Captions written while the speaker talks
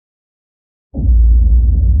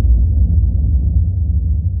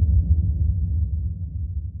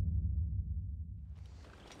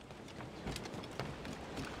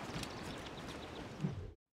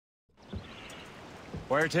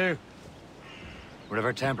Where to?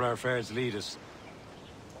 Wherever Templar affairs lead us.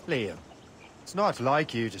 Liam, it's not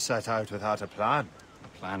like you to set out without a plan.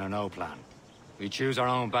 Plan or no plan. We choose our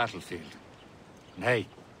own battlefield. And hey,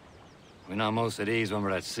 we know most of these when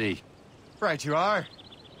we're at sea. Right you are.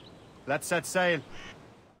 Let's set sail.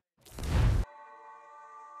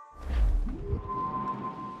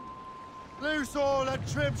 Loose all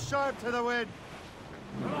and trim sharp to the wind.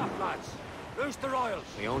 Come on, lads. Loose the royals.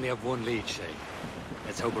 We only have one lead, Shay.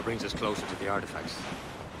 Let's hope it brings us closer to the artifacts.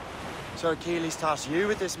 Sir Keeley's tasked you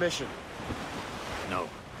with this mission. No.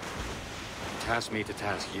 He tasked me to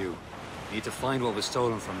task you. You need to find what was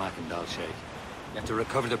stolen from Mackendal, Shay. You have to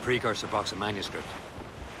recover the precursor box of manuscript.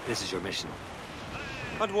 This is your mission.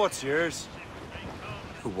 And what's yours?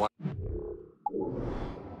 What?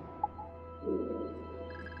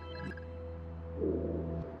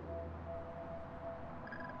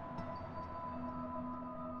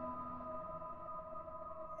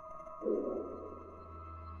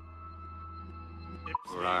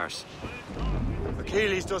 We're ours.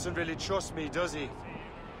 Achilles doesn't really trust me, does he?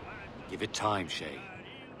 Give it time, Shay.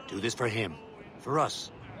 Do this for him, for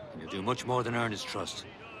us, and you'll do much more than earn his trust.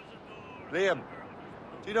 Liam,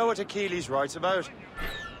 do you know what Achilles writes about?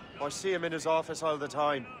 I see him in his office all the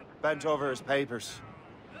time, bent over his papers.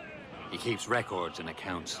 He keeps records and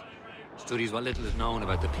accounts, studies what little is known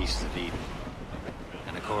about the pieces of Eden.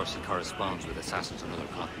 And of course, he corresponds with assassins on other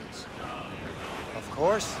continents. Of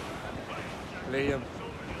course. Liam,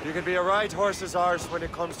 you can be a right horse's arse when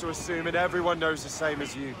it comes to assuming everyone knows the same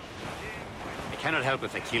as you. I cannot help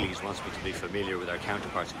if Achilles wants me to be familiar with our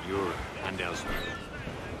counterparts in Europe and elsewhere.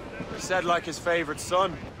 He said like his favorite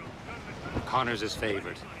son. Connor's his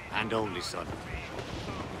favorite, and only son.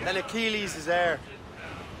 Then Achilles is heir.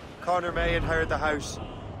 Connor may inherit the house,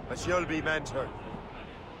 but you'll be mentor.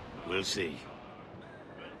 We'll see.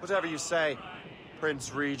 Whatever you say,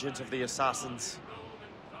 Prince Regent of the Assassins.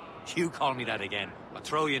 You call me that again, I'll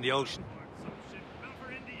throw you in the ocean.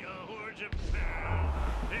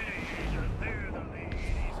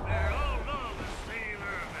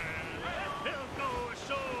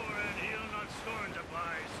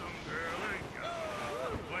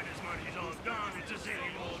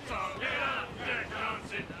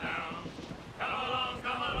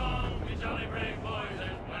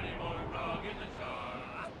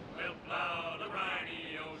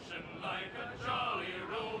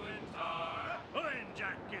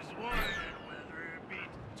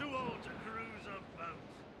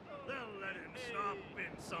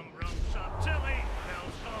 Some rum shop till he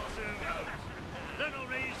bells calls him out. Then he'll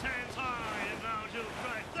raise hands high and now he'll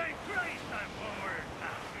cry, thank Christ I'm homeward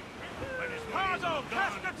bound. When his money's all gone,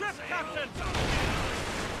 cast the drift, Captain!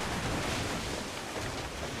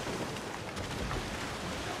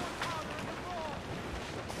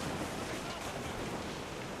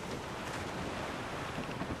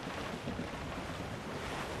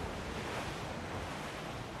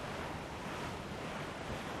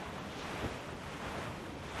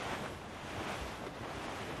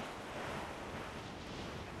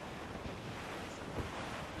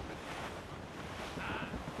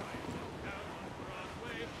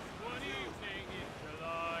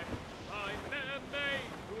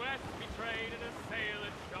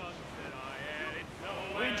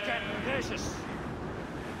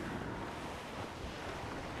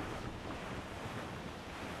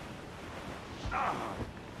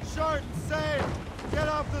 Short and sail! Get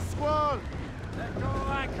off the squall! Let go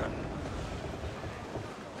anchor!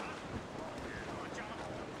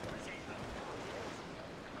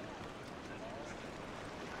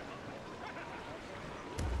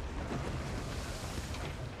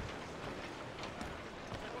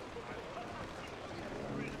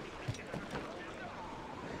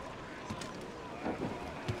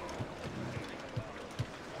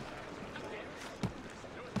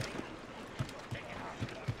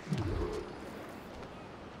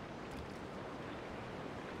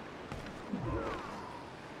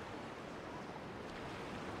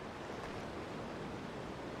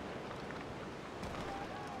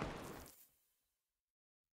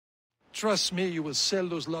 Trust me, you will sell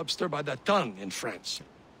those lobster by the ton in France.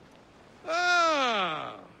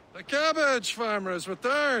 Ah, the cabbage farmer has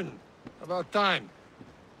returned. About time.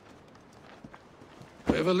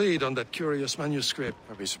 We have a lead on that curious manuscript.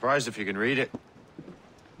 I'd be surprised if you can read it.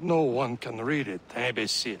 No one can read it,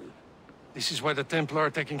 imbecile. This is why the Templar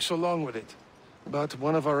are taking so long with it. But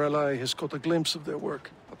one of our allies has caught a glimpse of their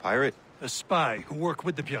work. A pirate? A spy who worked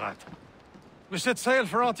with the pirate. We set sail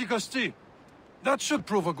for Anticosti. That should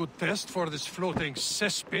prove a good test for this floating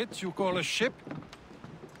cesspit you call a ship.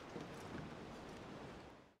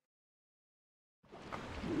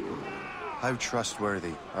 How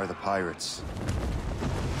trustworthy are the pirates?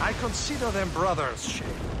 I consider them brothers, Shay.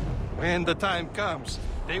 When the time comes,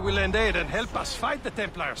 they will lend aid and help us fight the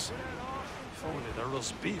Templars. If only the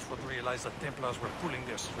roast beef would realize the Templars were pulling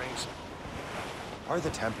their strings. Are the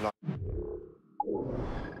Templars...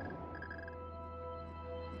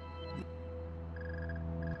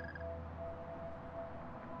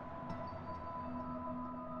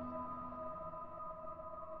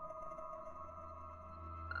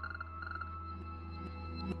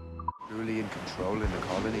 truly in control in the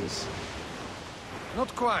colonies?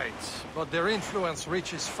 Not quite, but their influence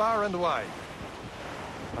reaches far and wide.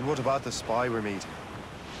 And what about the spy we're meeting?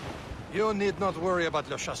 You need not worry about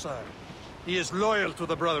Le Chasseur. He is loyal to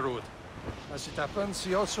the Brotherhood. As it happens,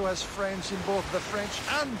 he also has friends in both the French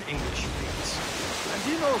and English fleets. And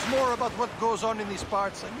he knows more about what goes on in these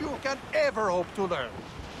parts than you can ever hope to learn.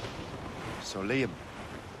 So, Liam,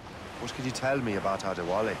 what can you tell me about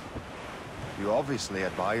Adewale? You obviously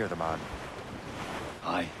admire the man.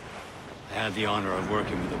 I had the honor of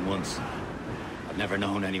working with him once. I've never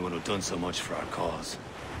known anyone who'd done so much for our cause.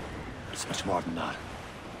 It's much more than that.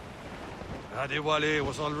 Adewale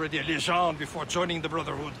was already a legend before joining the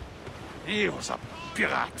Brotherhood. He was a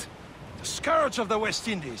pirate. The scourge of the West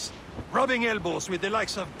Indies, rubbing elbows with the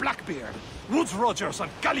likes of Blackbeard, Woodes Rogers,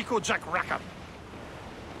 and Calico Jack Rackham.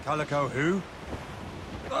 Calico who?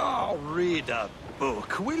 Oh, read a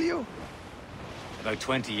book, will you? About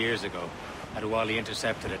 20 years ago, Adewale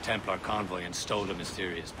intercepted a Templar convoy and stole a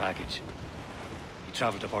mysterious package. He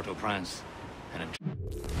traveled to Port-au-Prince and...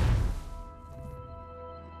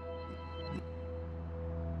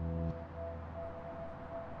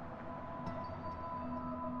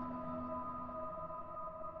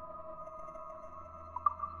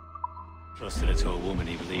 trusted it to a woman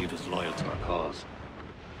he believed was loyal to our cause.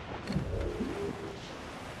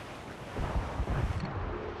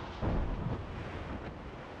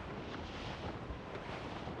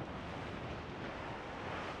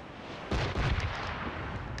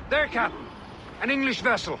 There, Captain. An English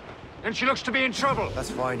vessel. And she looks to be in trouble.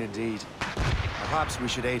 That's fine indeed. Perhaps we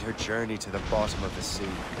should aid her journey to the bottom of the sea.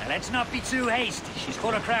 Now, let's not be too hasty. She's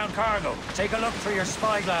full of crown cargo. Take a look through your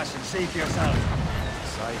spyglass and see for yourself.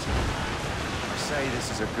 Exciting. I say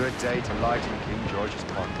this is a good day to lighten King George's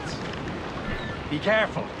pockets. Be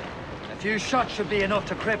careful. A few shots should be enough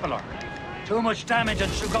to cripple her. Too much damage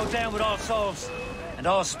and she'll go down with all souls. And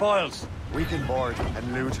all spoils. We can board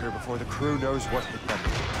and loot her before the crew knows what hit them.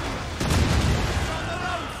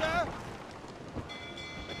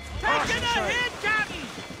 Taking a hit, Captain!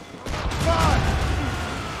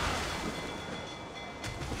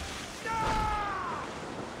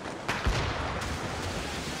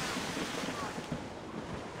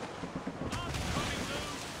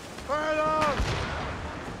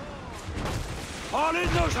 All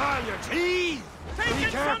in those halyards, heave! Taking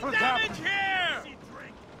careful, some damage Captain. here!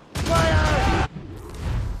 Fire!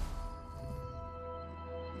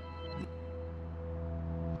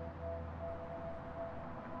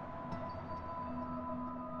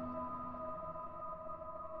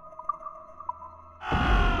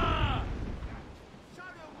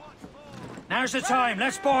 Now's the time.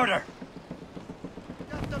 Let's board her.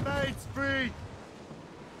 Get the mates free!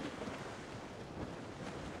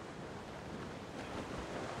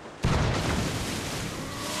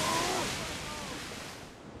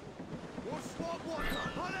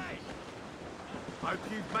 Hope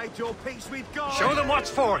you've made your peace with God. Show them what's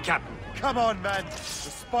for, Captain. Come on, men! The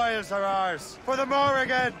spoils are ours! For the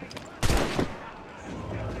Morrigan!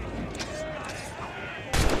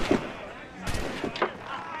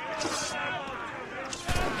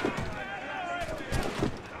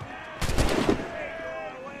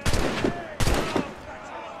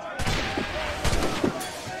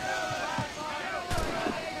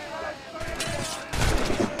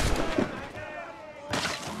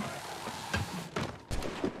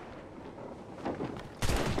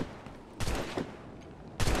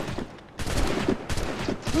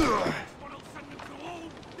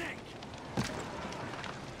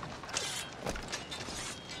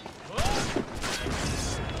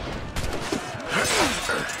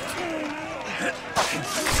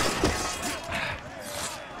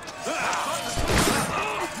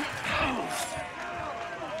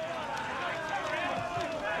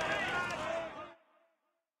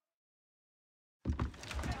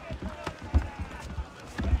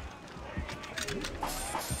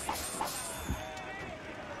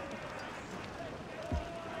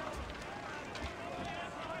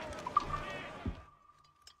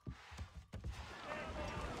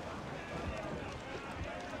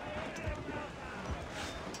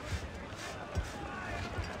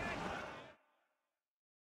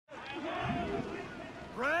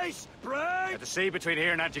 Brace! Brace! The sea between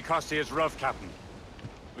here and Anticosti is rough, Captain.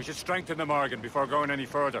 We should strengthen the Morgan before going any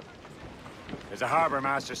further. There's a harbour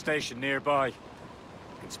master station nearby.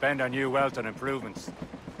 We can spend our new wealth on improvements.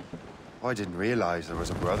 I didn't realize there was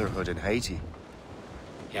a brotherhood in Haiti.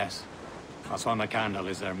 Yes. Francois McCandle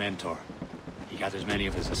is their mentor. He gathers many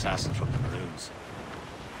of his assassins from the Maroons.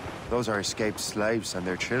 Those are escaped slaves and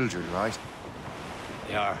their children, right?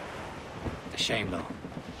 They are. A shame, though.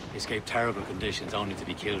 They escaped terrible conditions only to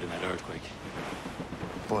be killed in that earthquake.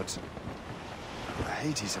 But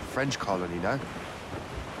Haiti's a French colony now.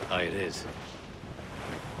 Aye, it is.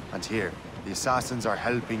 And here, the assassins are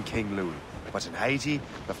helping King Louis. But in Haiti,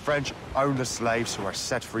 the French own the slaves who are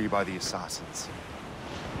set free by the assassins.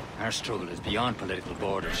 Our struggle is beyond political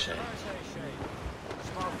borders, Shay.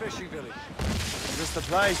 Small fishing village. Is this the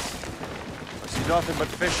place? I see nothing but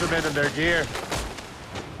fishermen and their gear.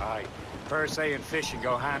 Aye. Per se and fishing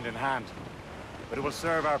go hand in hand. But it will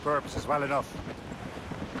serve our purposes well enough.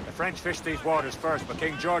 The French fish these waters first, but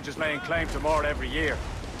King George is laying claim to more every year.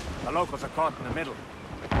 The locals are caught in the middle.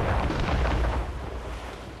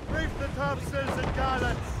 Reef the topsails and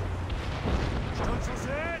gallants! Stunsail's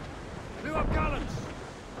in! Blew up gallants!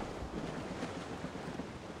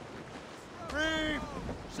 Reef!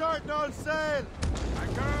 Short and all sail!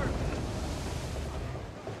 Anchor!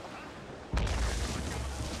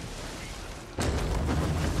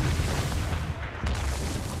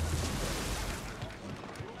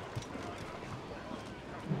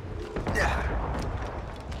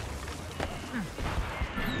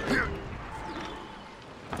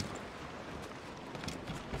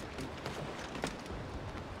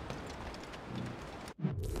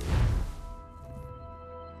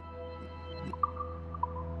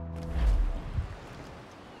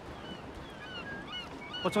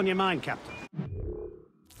 What's on your mind, Captain?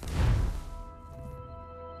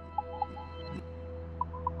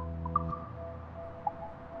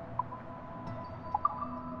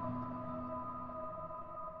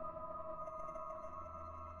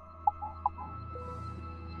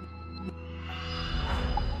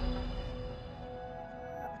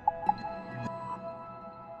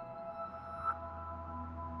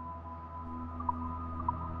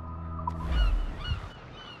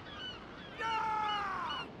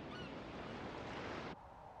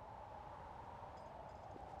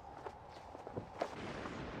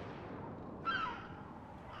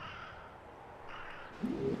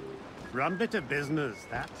 Rum bit of business,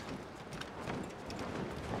 that.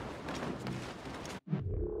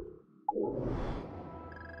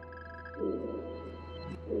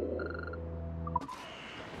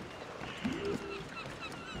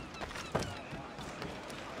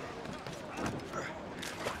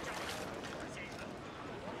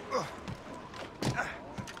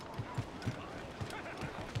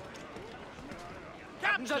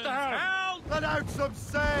 Captain's at the helm! Let out some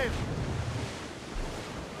sail!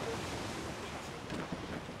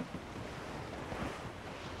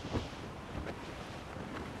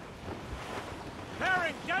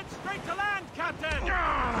 Bearing, dead straight to land, Captain!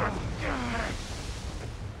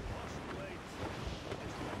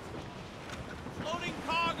 Loading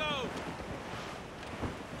cargo!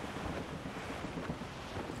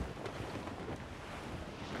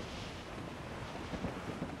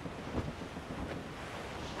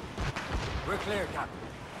 We're clear, Captain.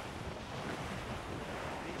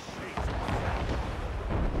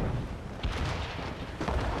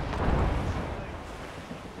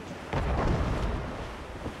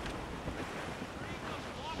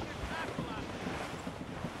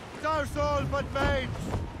 Douse all but mains!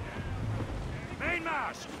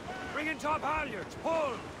 Mainmast! Bring in top halyards!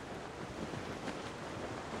 Pull!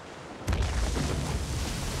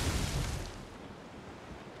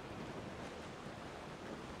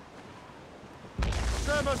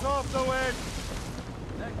 Trim us off the wind!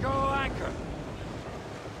 Let go anchor!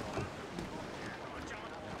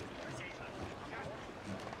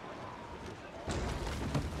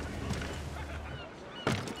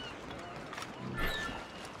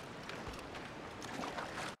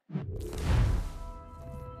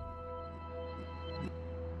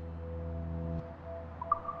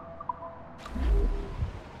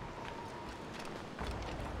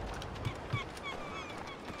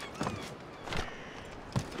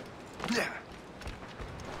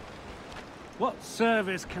 What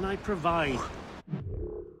service can I provide?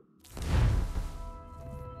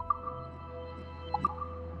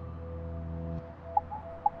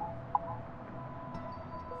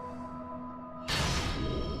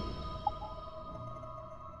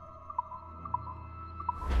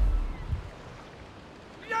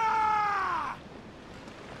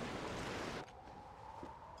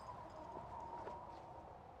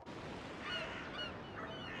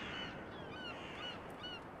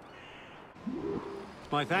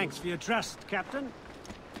 My thanks for your trust, Captain.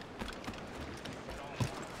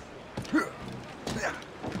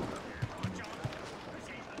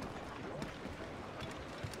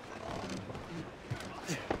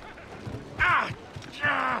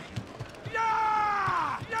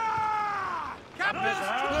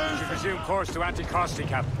 Resume course to Anticosti,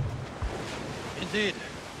 Captain. Indeed.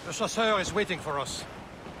 The Chasseur is waiting for us.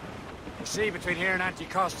 The sea between here and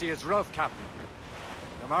Anticosti is rough, Captain.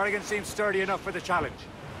 The Morrigan seems sturdy enough for the challenge.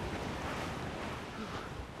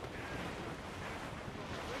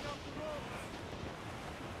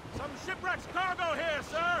 Some shipwreck's cargo here,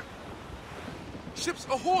 sir! Ships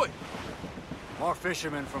ahoy! More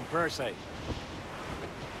fishermen from Persay.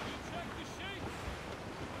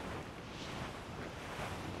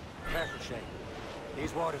 Careful, Shay.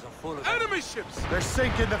 These waters are full of them. Enemy ships! They're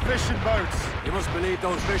sinking the fishing boats. You must believe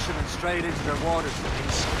those fishermen strayed into their waters.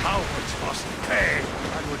 These cowards must pay!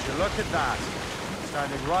 And would you look at that?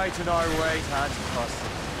 Standing right in our way to Anticosti.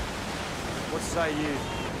 What say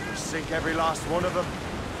you? We sink every last one of them?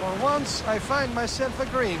 For once, I find myself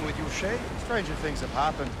agreeing with you, Shay. Stranger things have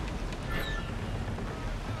happened.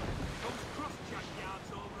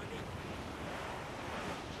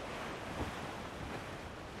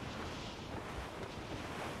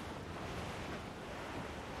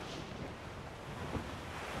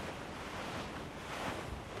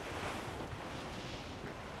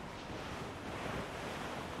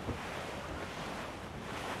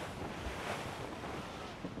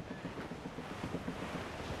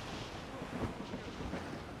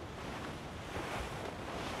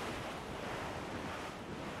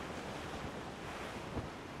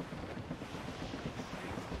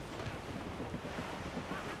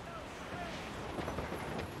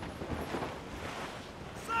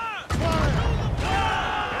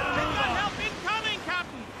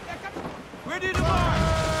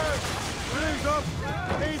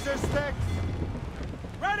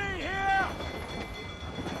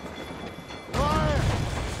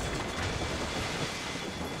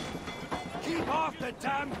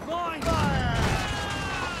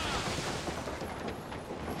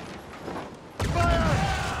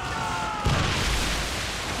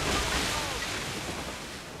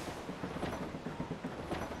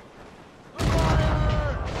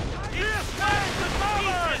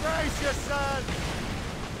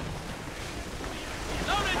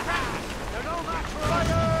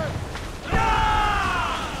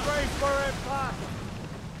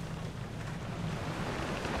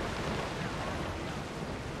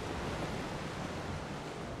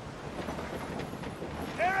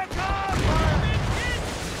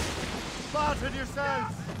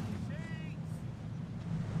 Yourselves!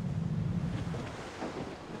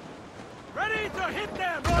 Ready to hit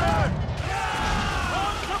them! Fire!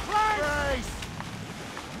 On to flank! Brace!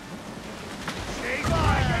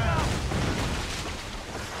 Fire!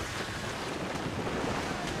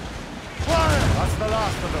 That's the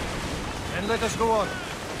last of them. Then let us go on.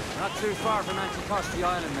 Not too far from Anticosti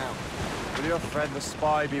Island now. Will your friend the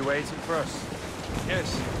spy be waiting for us?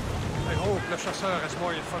 Yes. I hope Le Chasseur has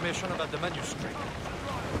more information about the manuscript.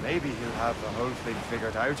 Maybe he'll have the whole thing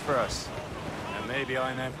figured out for us. And maybe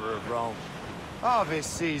I'm Emperor of Rome. Ave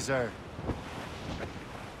Caesar!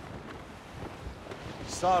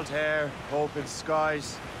 Salt air, open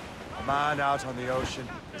skies. A man out on the ocean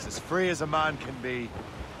is as free as a man can be.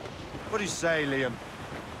 What do you say, Liam?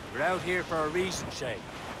 We're out here for a reason, Shay.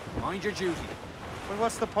 Mind your duty. Well,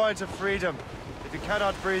 what's the point of freedom if you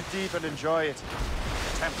cannot breathe deep and enjoy it?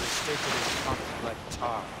 The Templars stick to this conflict like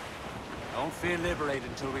tar. Don't feel liberated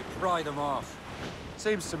until we pry them off.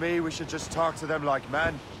 Seems to me we should just talk to them like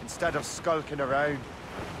men, instead of skulking around.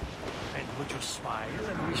 And would you smile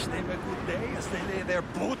and wish them a good day as they lay their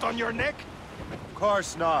boot on your neck? Of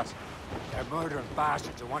course not. They're murdering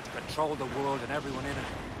bastards who want to control the world and everyone in it.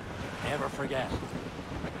 Never forget.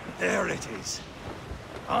 There it is.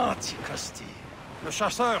 Anticosti. The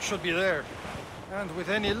Chasseur should be there. And with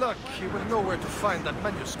any luck, he will know where to find that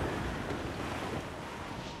manuscript.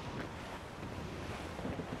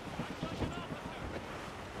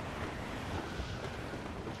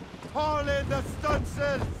 Haul in the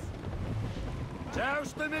stunsails!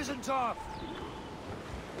 Douse the mizzen-top!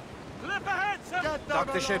 Clip ahead, sir! Get them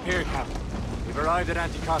Dock the ship along. here, Captain. We've arrived at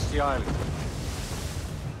Anticosti Island.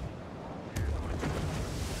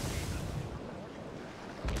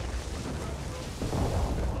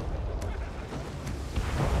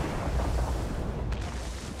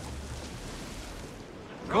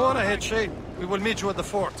 Go on ahead, Shay. We will meet you at the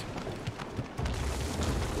fort.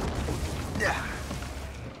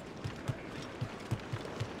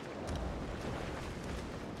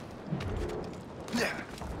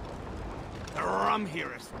 rum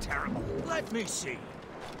here is terrible. Let me see.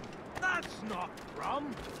 That's not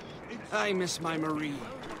rum. I miss my Marie.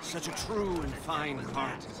 Such a true and fine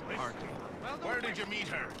heart. Where did you meet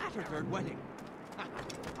her? At her third wedding.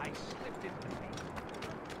 I slipped into the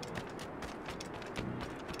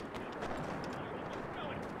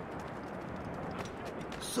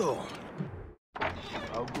So,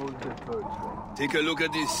 how goes the third one? Take a look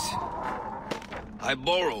at this. I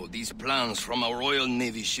borrowed these plans from a Royal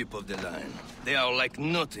Navy ship of the line. They are like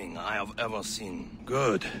nothing I have ever seen.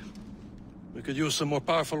 Good. We could use some more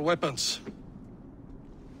powerful weapons.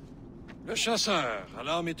 Le Chasseur,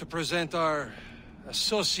 allow me to present our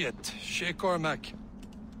associate, Shay Cormac.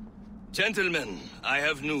 Gentlemen, I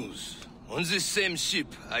have news. On this same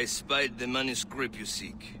ship, I spied the manuscript you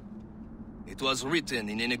seek. It was written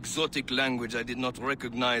in an exotic language I did not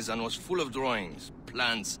recognize and was full of drawings,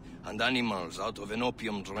 plants, and animals out of an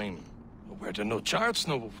opium dream. Were there no charts,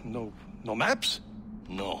 no maps?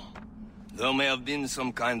 No. There may have been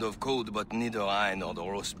some kind of code, but neither I nor the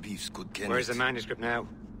roast beefs could ken Where's it. the manuscript now?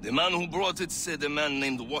 The man who brought it said a man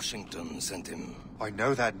named Washington sent him. I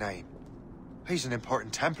know that name. He's an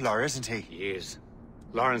important Templar, isn't he? He is.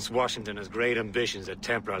 Lawrence Washington has great ambitions that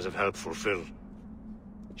Templars have helped fulfill.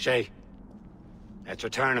 Shay, let's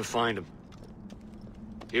return and find him.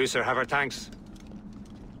 You, sir, have our thanks.